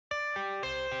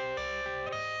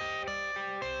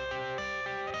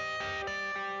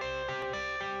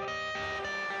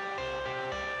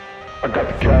I got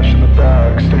the cash in the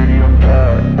bag, stadium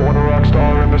packed. Born a rock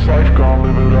star in this life, gon'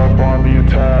 live it up on the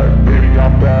attack. Baby,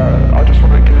 I'm bad, I just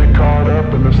wanna get caught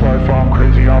up in this life. I'm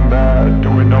crazy, I'm mad,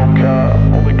 doing no cap.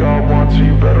 Only God wants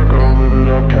you, better go live it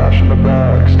up. Cash in the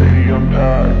bag, stadium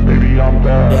packed. Baby, I'm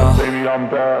bad, yeah. Baby, I'm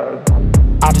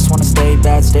bad. I just wanna stay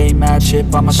bad, stay mad.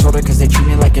 Chip on my shoulder cause they treat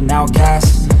me like an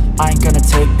outcast. I ain't gonna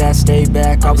take that, stay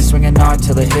back. I'll be swinging hard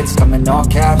till the hits come in all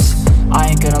caps. I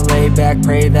ain't gonna lay back,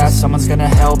 pray that someone's gonna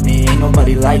help me. Ain't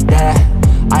nobody like that.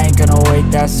 I ain't gonna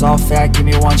wait, that's all fact. Give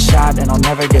me one shot and I'll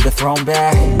never get the throne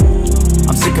back.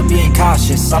 I'm sick of being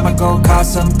cautious, I'ma go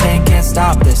cause something, can't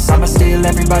stop this. I'ma steal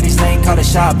everybody's lane, call it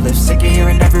shoplift. Sick of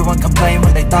hearing everyone complain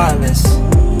when they thoughtless.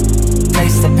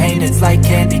 Taste the pain, it's like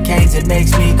candy canes. It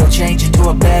makes me go change into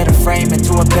a better frame,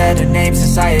 into a better name.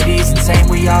 Society's insane,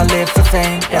 we all live for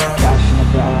fame, yeah. Cash in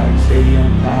the bag,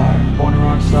 stadium packed. Born a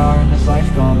rock star in this life,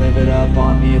 gon' live it up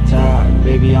on the attack.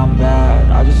 Baby, I'm bad,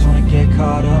 I just wanna get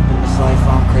caught up in this life.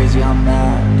 I'm crazy, I'm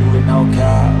mad, do it no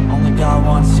cap. Only God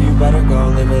wants you, better go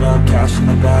live it up. Cash in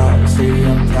the bag,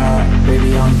 stadium packed.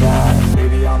 Baby, I'm bad,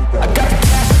 baby, I'm bad. I got the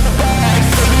cash in the bag,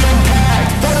 stadium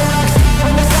packed. Born a rock star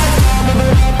in this life, gon' live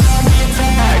it up.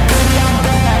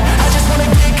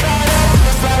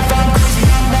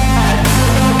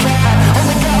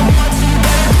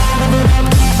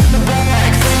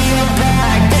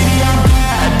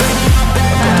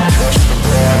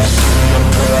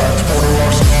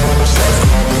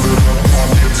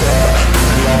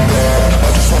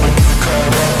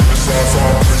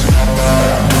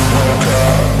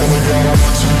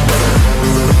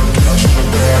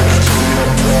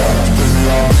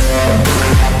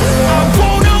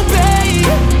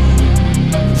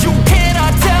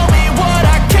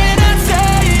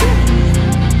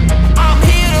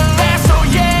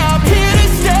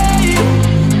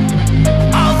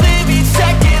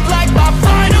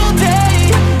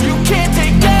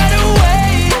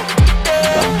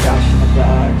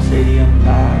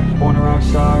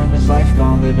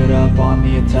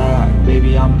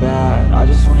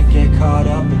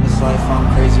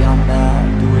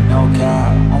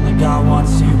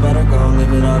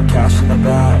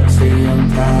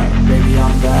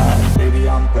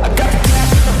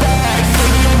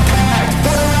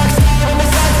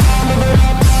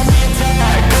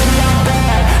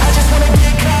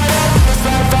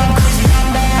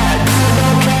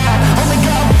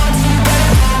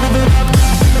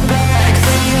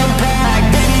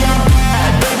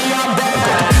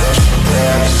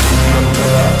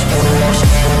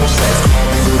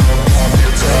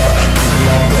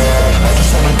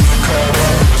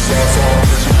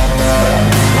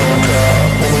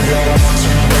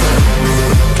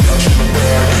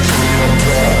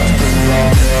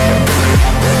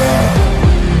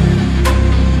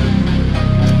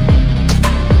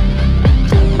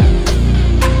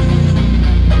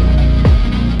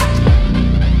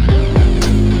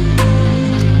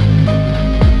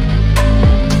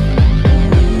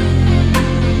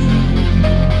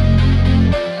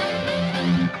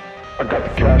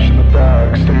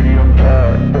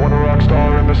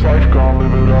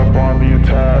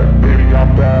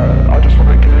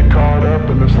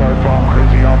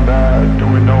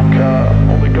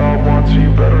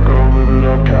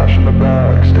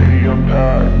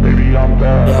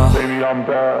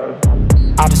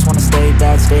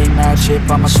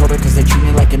 On my shoulder cause they treat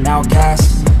me like an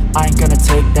outcast. I ain't gonna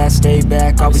take that, stay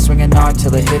back. I'll be swinging hard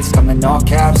till the hits come in all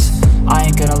caps. I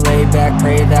ain't gonna lay back,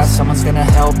 pray that someone's gonna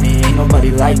help me. Ain't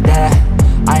nobody like that.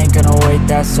 I ain't gonna wait,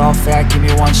 that's all fact. Give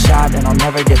me one shot and I'll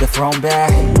never get the throne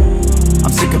back.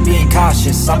 I'm sick of being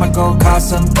cautious, I'ma go cause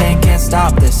something, can't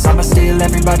stop this. I'ma steal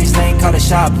everybody's lane, call it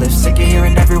shoplift. Sick of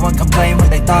hearing everyone complain when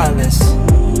they thoughtless.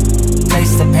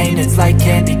 Taste the pain, it's like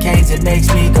candy canes. It makes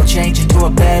me go change into a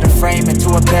better frame, into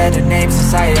a better name.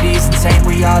 Society's insane,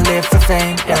 we all live for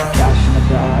fame, yeah. Cash in the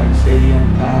bag,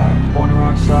 stadium packed. Born a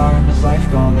rock star in this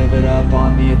life, gon' live it up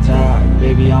on the attack.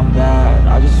 Baby, I'm bad,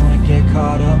 I just wanna get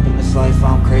caught up in this life.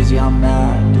 I'm crazy, I'm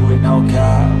mad, do it no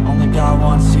cap. Only God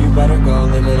wants you, better go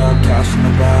live it up. Cash in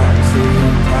the bag,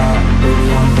 stadium packed.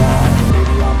 Baby, I'm bad,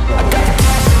 baby, I'm bad. I got the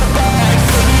cash in the bag,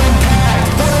 stadium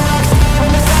packed. Born a rock star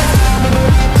in this life, gon' live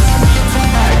it up.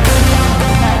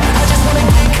 I just wanna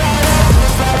get caught up in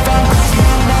this life. I'm crazy,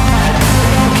 I'm mad,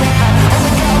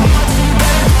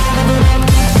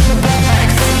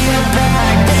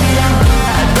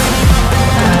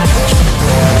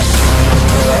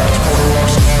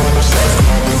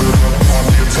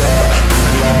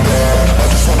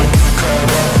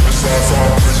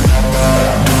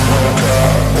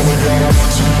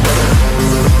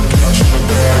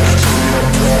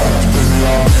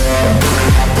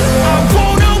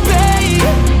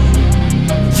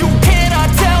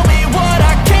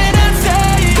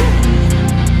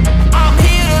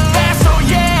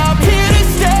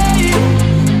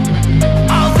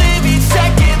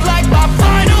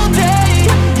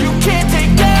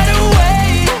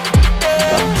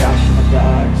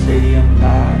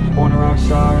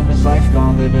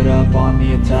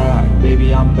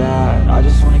 I'm bad. I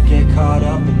just wanna get caught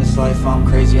up in this life, I'm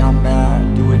crazy, I'm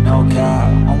mad. Do it no cap,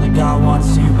 only got one,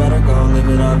 so you better go live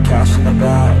it up. Cash in the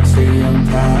bag, stadium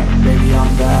packed. Baby,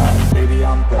 I'm bad, baby,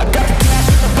 I'm bad. I got the cash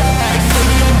in the bag,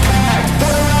 stadium packed.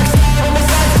 What a rock star in this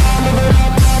life, I'm living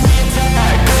up on the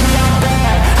attack. Baby, I'm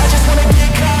bad, I just wanna get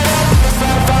caught up in this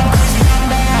life, I'm crazy, I'm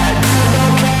mad. Do it no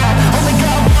cap, only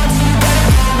got one, so you better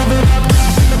go live it up.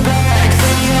 Cash in the bag,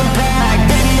 stadium packed.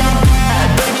 Baby, I'm bad,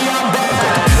 baby, I'm bad.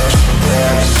 I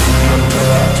got the cash in the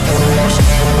bag, stadium packed. What a rock star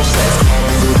in this life, I'm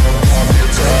living up on the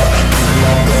attack.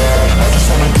 Baby, I'm bad, I just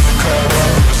wanna get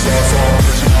caught up in this life, I'm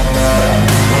crazy, I'm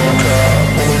mad. Do it no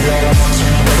cap, only got one, so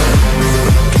you better go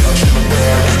live it up. Cash in the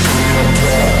bag, stadium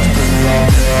packed. Baby,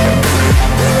 I'm bad, baby,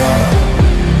 I'm bad.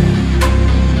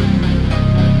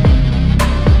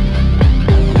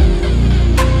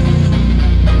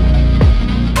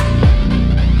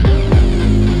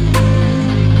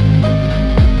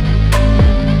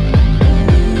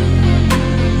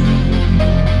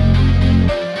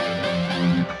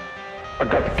 I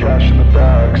got the cash in the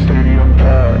bag, stadium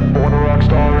packed. Born a rock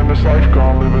star in this life,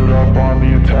 gon' live it up on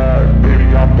the attack.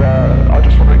 Baby, I'm bad, I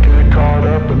just wanna get caught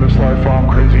up in this life, I'm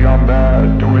crazy, I'm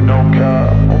mad. Doing no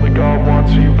cap, only got one,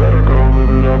 so you better go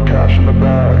live it up. Cash in the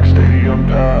bag, stadium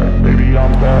packed. Baby,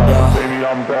 I'm bad, baby,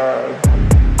 I'm bad.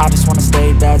 I just wanna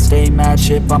stay bad, stay mad.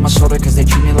 Chip on my shoulder cause they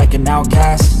treat me like an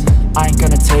outcast. I ain't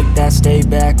gonna take that, stay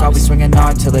back. I'll be swinging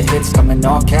hard till the hits come in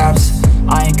all caps.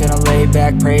 I ain't gonna lay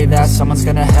back, pray that someone's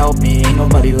gonna help me. Ain't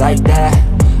nobody like that.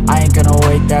 I ain't gonna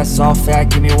wait, that's all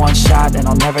fact. Give me one shot and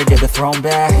I'll never get the throne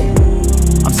back.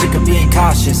 I'm sick of being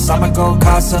cautious, I'ma go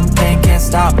cause something, can't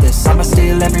stop this. I'ma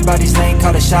steal everybody's lane,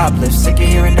 call it shoplift. Sick of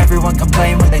hearing everyone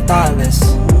complain when they thoughtless.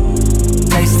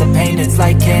 Taste the pain, it's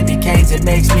like candy canes. It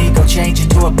makes me go change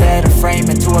into a better frame,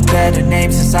 into a better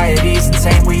name. Society's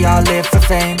insane, we all live for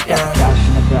fame, yeah. Cash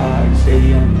in the bag,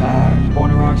 stadium packed.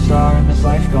 Born a rock star in this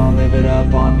life, gon' live it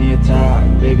up on the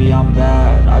attack. Baby, I'm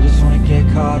bad, I just wanna get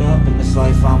caught up in this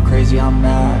life, I'm crazy, I'm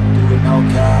mad. Do it no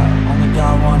cap, only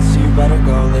got one, so you better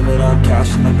go live it up.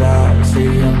 Cash in the bag,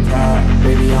 stadium packed.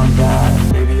 Baby, I'm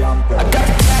bad.